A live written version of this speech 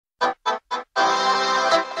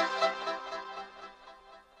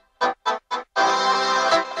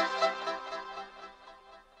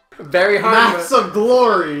very hard. Maps of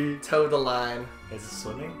glory. Toe the line. Is it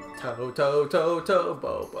swimming? Toe, toe, toe, toe,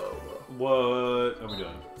 bo, bo, bo. What are we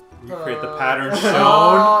doing? Recreate the pattern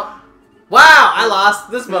shown. Wow, I lost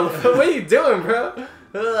this motherfucker. What are you doing, bro?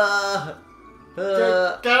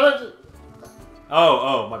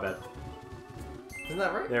 Oh, my bad. Isn't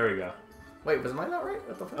that right? There we go. Wait, was mine not right?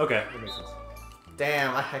 What the fuck? Okay, that makes sense.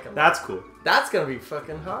 Damn, I heck. That's cool. That's gonna be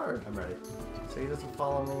fucking hard. I'm ready. So he doesn't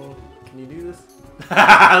follow me. Can you do this? Look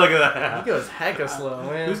at that. He goes hecka slow,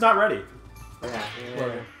 man. Who's not ready?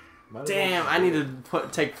 Logan. Damn, I need to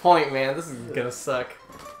take point, man. This is gonna suck.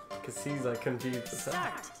 Cause he's like confused as hell.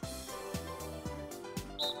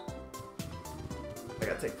 I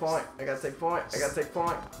gotta take point. I gotta take point. I gotta take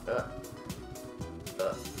point.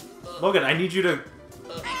 Logan, I need you to.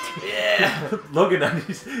 Yeah. Logan, I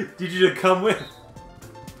need you to come with.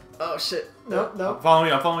 Oh shit. Nope, nope. I'm following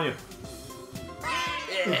you. I'm following you.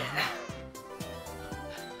 Yeah.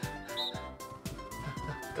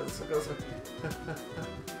 Go this way. Go this way.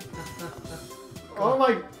 Oh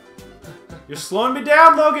my. You're slowing me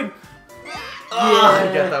down, Logan. Oh, yeah.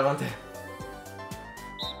 You got that one there.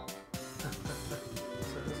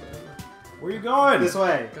 Where are you going? This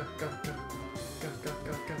way. Go, go, go. Go, go,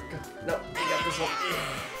 go, go, go. No, you got this one.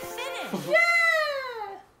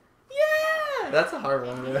 Yeah! Yeah! That's a hard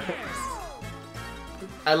one, man.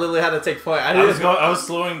 I literally had to take point. I was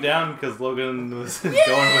slowing down because Logan was going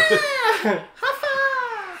with it. High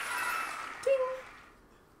five! Ding!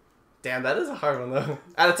 Damn, that is a hard one though.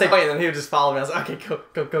 I had to take point and then he would just follow me. I was like, okay, go,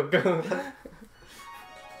 go, go, go.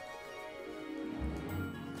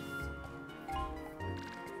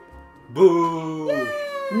 Boo!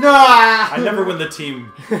 Nah! I never win the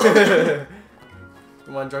team. You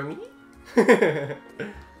wanna join me?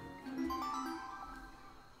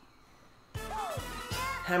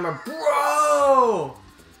 Hammer, bro!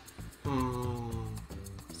 So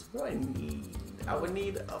what do I need? I would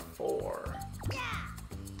need a 4.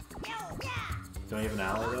 Don't you have an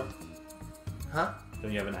ally though? Huh?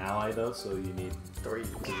 Don't you have an ally though? So you need 3.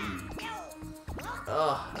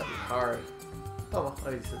 Oh, that'd be hard. Oh, well, I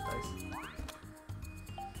use this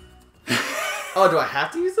dice. Oh, do I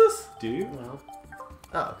have to use this? Do you? No.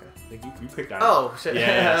 Oh, okay. I think you picked ally. Oh, shit.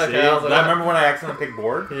 Yeah, okay. see? I was like, I remember when I accidentally picked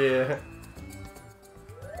board? Yeah.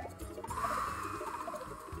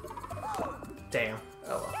 Damn. Oh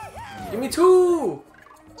well. Give me 2!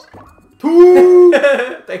 2!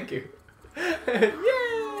 Thank you. Yay!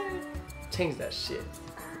 Change that shit.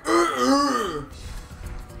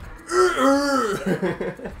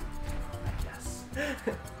 Yes.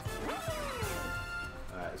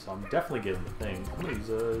 Alright, so I'm definitely getting the thing. I'm gonna use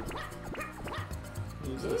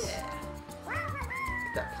this. Yeah.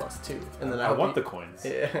 Get that +2. And then I want the coins.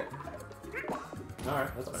 Yeah.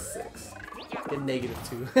 Alright, that's fine. 6. Get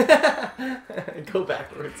 -2. Go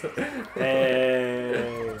backwards.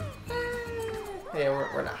 Hey. Yeah,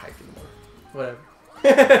 we're not hyped anymore. Whatever.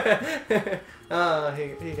 Oh,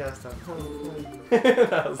 he got stuff.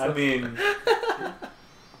 I mean,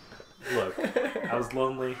 look, I was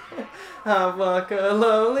lonely. I walk a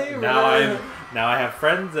lonely road. Now I have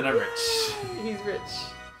friends and I'm rich. He's rich.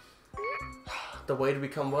 The way to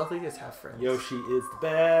become wealthy is have friends. Yoshi is the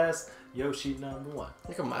best. Yoshi #1.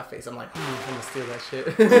 Look at my face. I'm like, I'm gonna steal that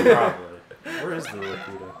shit. Probably. Where is the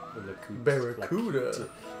Lakuta? Barracuda.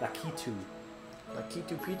 Lakitu.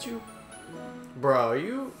 Lakitu Pichu? Bro,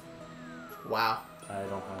 you... Wow. I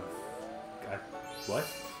don't have... What?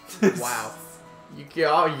 Wow.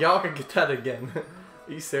 Y'all can get that again.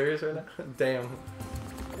 Are you serious right now? Damn.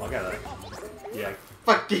 Well, I gotta... Yeah.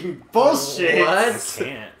 Fucking bullshit! What? I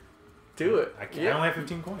can't. Do it. I can't. Yeah. I only have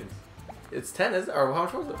 15 coins. It's 10, is it? Or how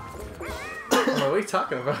much was it? What are you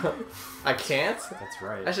talking about? I can't? That's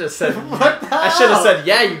right. I should have said... What the hell? I should have said,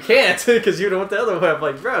 yeah, you can't. Because you went the other way. I'm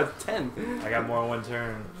like, bro, it's 10. I got more in one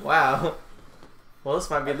turn. Wow. Well, this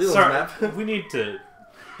might be Leland's Sorry, map. we need to...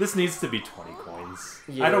 This needs to be 20 coins.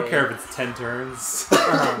 Yeah. I don't care if it's 10 turns.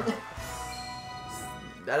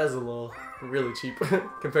 That is a little... really cheap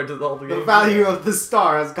compared to the old game. The value of the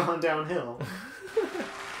star has gone downhill.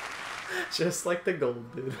 Just like the gold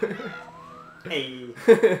did. Hey.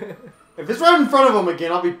 If it's right in front of him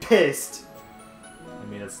again, I'll be pissed. I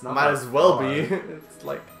mean, it's not Might that as well far. be. It's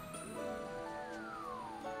like...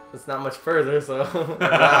 It's not much further, so...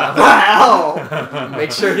 Wow. Wow!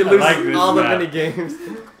 Make sure he loses like this all the map. mini games.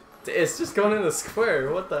 It's just going in the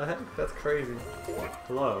square. What the heck? That's crazy.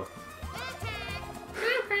 Hello.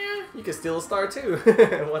 You can steal a star too.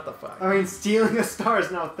 What the fuck? I mean, stealing a star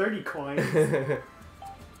is now 30 coins.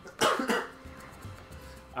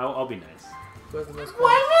 I'll be nice. Who has the most coins?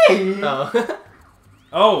 Why me? Oh.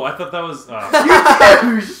 Oh, I thought that was...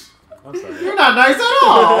 You douche! I'm sorry. You're not nice at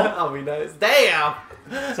all. I'll be nice. Damn!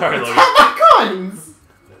 Sorry, Logan. Have my coins.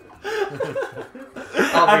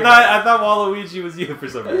 I thought Waluigi was you for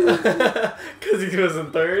some reason. Because he was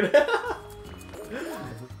in third.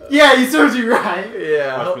 Yeah, he serves you right.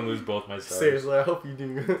 Yeah. Watch me lose both my stars. Seriously, I hope you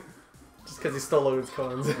do. Just because he stole Logan's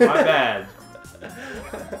coins. My bad.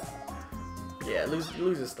 Yeah,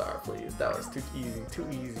 lose a star, please. That was too easy. Too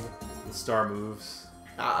easy. The star moves.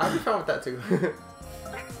 I'll be fine with that too.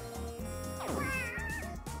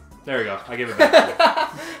 There we go. I gave it back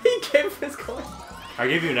to you. He gave his coin. I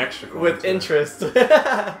gave you an extra coin. With too. interest.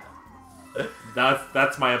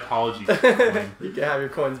 That's my apology. You can have your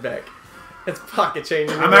coins back. It's pocket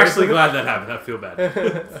change. I'm actually glad that happened. I feel bad. I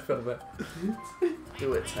feel bad.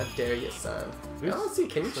 Do it. I dare you, son. I Oops. don't see.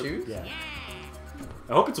 Can you choose? Yeah.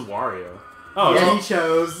 I hope it's Wario. Oh, Yeah, so- he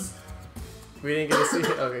chose. We didn't get to see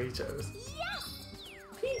it. Okay, he chose.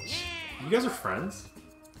 Peach. you guys are friends?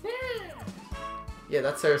 Yeah,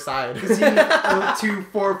 that's her side. 'Cause he 1, 2,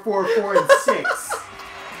 4, 4, 4, and 6.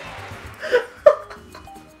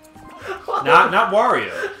 Not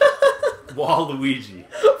Wario. Waluigi.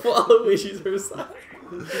 Waluigi's her side.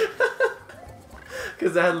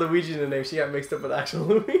 Because I had Luigi in the name, she got mixed up with actual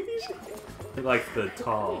Luigi. He likes the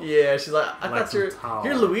tall. Yeah, she's like, I Like thought you're some tall.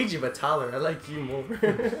 Luigi, but taller. I like you more.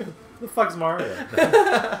 The fuck's Mario?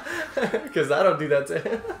 Because I don't do that to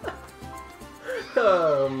him.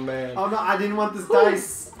 Oh man. Oh no, I didn't want this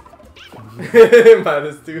dice.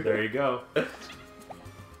 -2. There you go.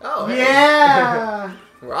 Oh hey. Yeah.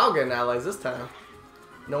 We're all getting allies this time.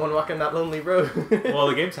 No one walking that lonely road. Well,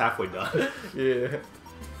 the game's halfway done. Yeah.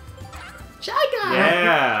 Shy guy.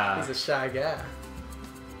 Yeah. He's a shy guy.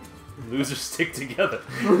 Losers stick together.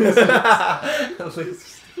 Losers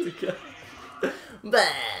stick together. Bah.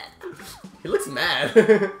 He looks mad.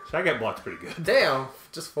 Shy Guy blocked pretty good. Damn,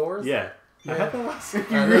 just 4s? Yeah. Yeah. I had that last. You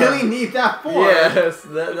I know. really need that 4. Yes,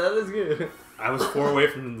 that is good. I was 4 away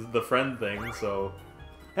from the friend thing, so.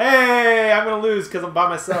 Hey, I'm gonna lose because I'm by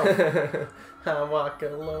myself. I walk a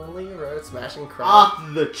lonely road, smashing crap.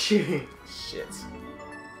 Off the chin. Shit.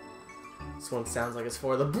 This one sounds like it's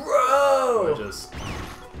for the Or bro. just.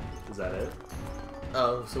 Is that it?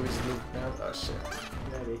 Oh, so we just moved down. Oh shit.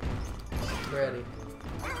 Ready.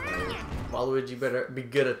 Waluigi better be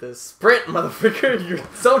good at this. Sprint, motherfucker! You're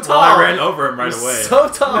so tall. Well, I ran over him right You're away. So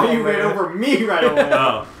tall. No, you ran man. over me right away.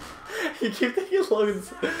 Oh, You keep thinking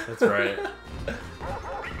Logan's. that's right.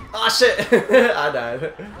 Oh shit! I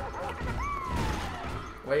died.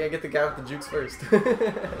 Why you gotta get the guy with the jukes first?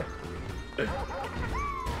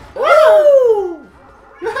 Woo!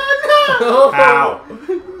 No! Ow!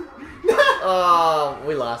 Oh,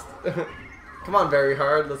 we lost. Come on, very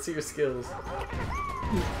hard. Let's see your skills.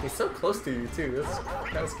 He's so close to you too. That's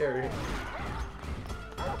kind of scary.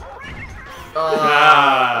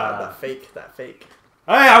 Ah. That fake. That fake.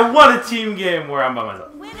 Hey, I won a team game where I'm by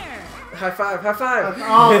myself. Winner! High five! High five!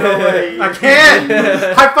 Oh, no way. I can't!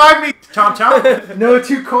 High five me! Chomp chomp! No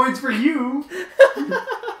 2 coins for you.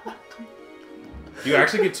 You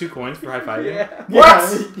actually get 2 coins for high fiving? Yeah.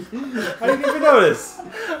 What? Yeah. I didn't even notice.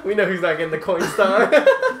 We know who's not getting the coin star.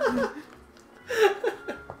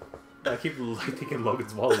 I keep thinking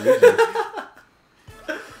Logan's Waluigi.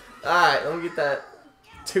 Alright, let me get that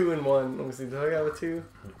 2 and 1. Let me see. Do I got a 2?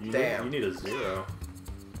 Damn. You need a 0.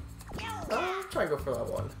 I'll try and go for that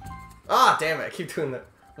 1. Ah, damn it. I keep doing that.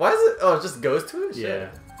 Why is it? Oh, it just goes to it? Shit. Yeah.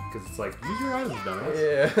 Because it's like, use your items, dumbass.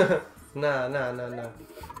 Yeah. Nah.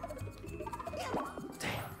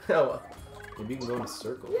 Damn. Oh well. Maybe you can go in a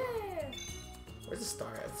circle. Where's the star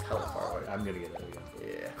at? It's hella far away. I'm gonna get it again.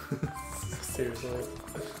 Yeah. Seriously.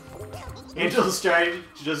 Angelo's strategy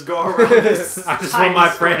to just go around this. I just tiny want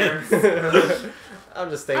my square. friends. I'm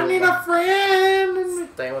just staying I with need a friend.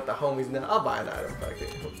 staying with the homies now. I'll buy an item. Fuck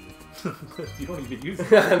it. You don't even use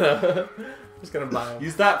it. I know. Just gonna buy them.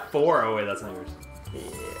 Use that 4. Oh wait, that's not yours. Yeah.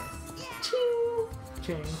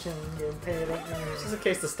 Ching. Ching, just in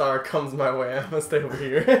case the star comes my way, I'm gonna stay over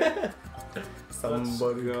here. Somebody Let's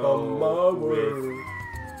come my go way. with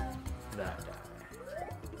that guy.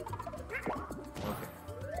 Okay.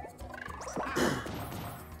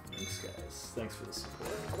 Thanks, guys. Thanks for the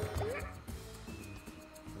support.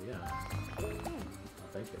 Yeah.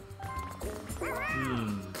 Thank you.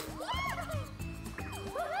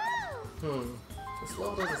 This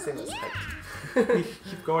level doesn't seem as hyped. You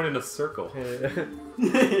keep going in a circle. Yeah.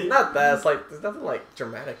 Not that. It's like there's nothing like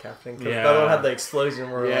dramatic happening. Cause Yeah. the other one had the explosion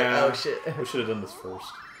where we're Yeah. like, oh shit. We should have done this first.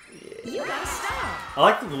 Yeah. You gotta stop! I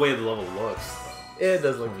like the way the level looks. It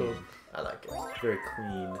does look cool. I like it. Very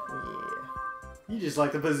clean. Yeah. You just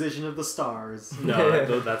like the position of the stars.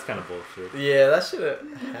 No, that's kind of bullshit. Yeah, that should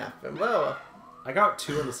have happened. Well, I got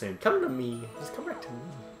 2 in the same turn. Come to me. Just come back to me.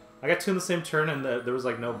 I got 2 in the same turn, and there was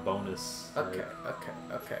like no bonus. Okay.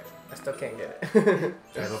 I still can't get it.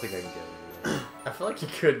 I don't think I can get it. I feel like you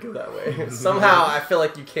could go that way. Somehow, I feel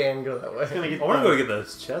like you can go that way. I want to go get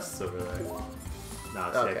those chests over there.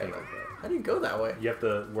 Nah, see, I can't get that. How do you go that way? You have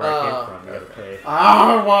to, where I came from, you gotta pay.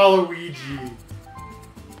 Ah, Waluigi!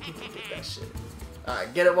 Get that shit.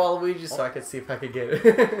 Alright, get it, Waluigi, so I can see if I can get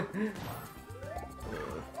it.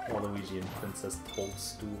 Waluigi and Princess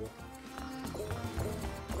Toadstool.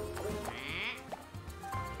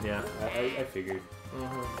 Yeah, I figured.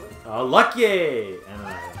 Lucky!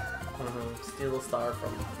 And Steal a star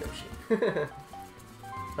from Yoshi.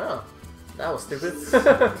 Oh, that was stupid.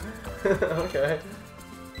 Okay.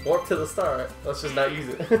 Warp to the star. Let's just not use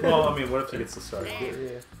it. well, I mean, what if he gets the star?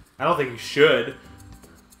 Yeah. I don't think you should.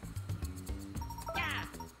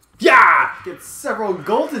 Yeah! Get several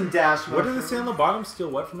golden dash. What did it say on the bottom? Steal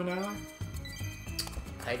what from an ally?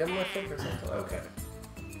 Item, I think, or something. Okay.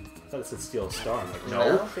 I thought it said steal a star. I'm like, No, I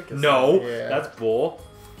no. don't think it's No! yeah. That's bull.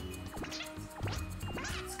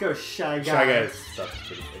 Let's go, Shy Guy. Shy Guy's stuff's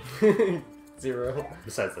pretty big. 0.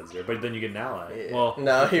 Besides that 0. But then you get an ally. Yeah. Well,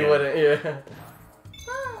 no, he wouldn't, yeah.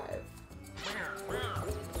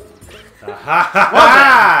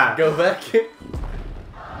 Ha! Go back.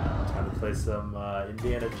 Time to play some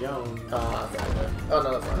Indiana Jones. Oh,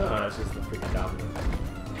 no, that's not No, it. that's just the freaking Domino.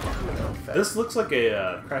 No, This looks like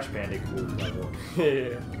a Crash Bandicoot level.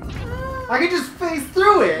 yeah. I can just face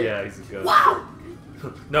through it! Yeah, he's a ghost. Wow!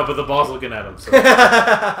 No, but the ball's looking at him. So.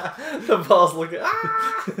 The ball's looking.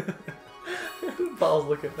 Ah! The ball's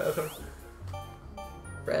looking at him.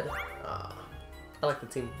 Red. I like the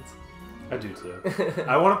teams. I do too.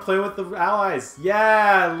 I want to play with the allies.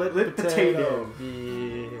 Yeah, lit potato.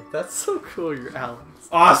 potato. Yeah, that's so cool. Your allies.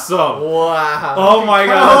 Awesome. Wow. Oh my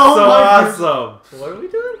god, that's so awesome. What are we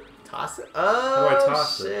doing? Toss it. How do I Oh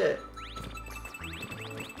toss shit.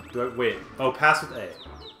 Do I, wait. Oh, pass with A.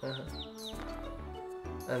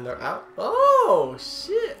 And they're out. Oh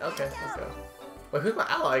shit. Okay, let's go. Wait, who's my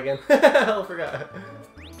ally again? I forgot.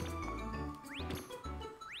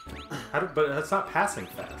 But that's not passing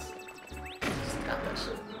fast. Just got that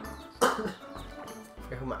shit. I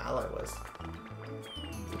forget who my ally was.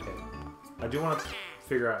 Okay. I do want to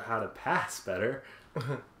figure out how to pass better.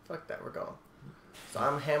 Fuck that, we're going. So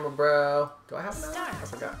I'm Hammer Bro. Do I have an ally? I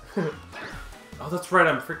forgot. Oh, that's right.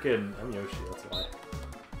 I'm Yoshi. That's why.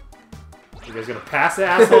 You guys gonna pass it,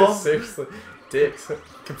 asshole? Seriously. Dicks.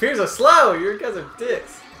 Computers are slow. You guys are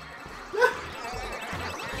dicks.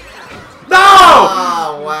 No!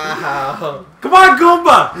 Oh, wow. Come on,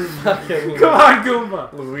 Goomba! Fucking Come on,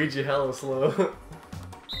 Goomba! Luigi hella slow.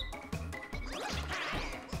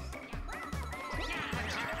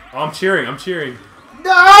 Oh, I'm cheering. I'm cheering.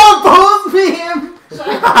 No! Both me him!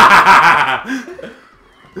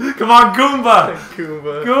 Come on, Goomba!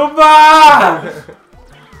 Goomba. Goomba!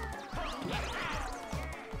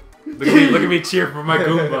 Look at me cheer for my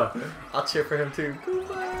Goomba. I'll cheer for him too.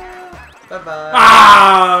 Goomba! Bye-bye.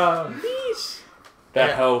 Ah! Yeesh.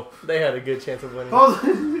 That hoe. They had a good chance of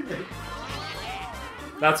winning.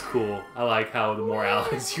 That's cool. I like how the more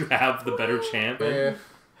allies you have, the better champion. Yeah.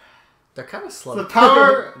 They're kind of slow. The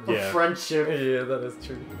power of Yeah. friendship. Yeah, that is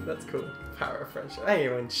true. That's cool. Power of friendship. I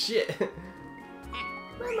ain't win shit.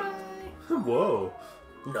 Bye-bye. Whoa.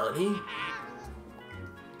 Nani?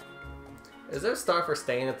 Is there a star for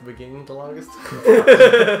staying at the beginning the longest?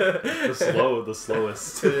 The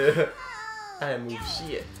slowest. Yeah. I didn't move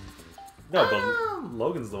shit. No, but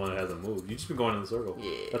Logan's the one that hasn't moved. You just been going in the circle.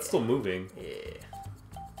 Yeah. That's still moving. Yeah.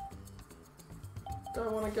 Do I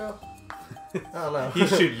want to go? I don't know. You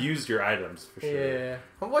should use your items for sure. Yeah.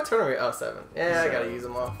 What turn are we? Oh, 7. Yeah, I gotta 7. use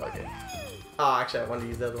them all. Fuck it. Oh, actually, I wanted to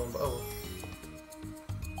use the other one, but oh.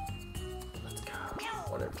 Let's go.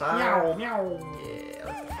 1 and 5. Meow, meow. Yeah,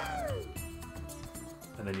 let's go.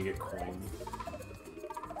 And then you get coins.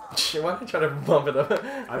 Why did I try to bump it up?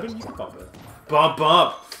 I think you can bump it. Bump,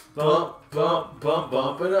 bump.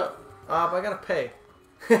 Bump it up. Ah, but I gotta pay.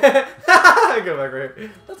 Go back right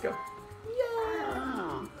here. Let's go.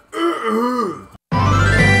 Yeah.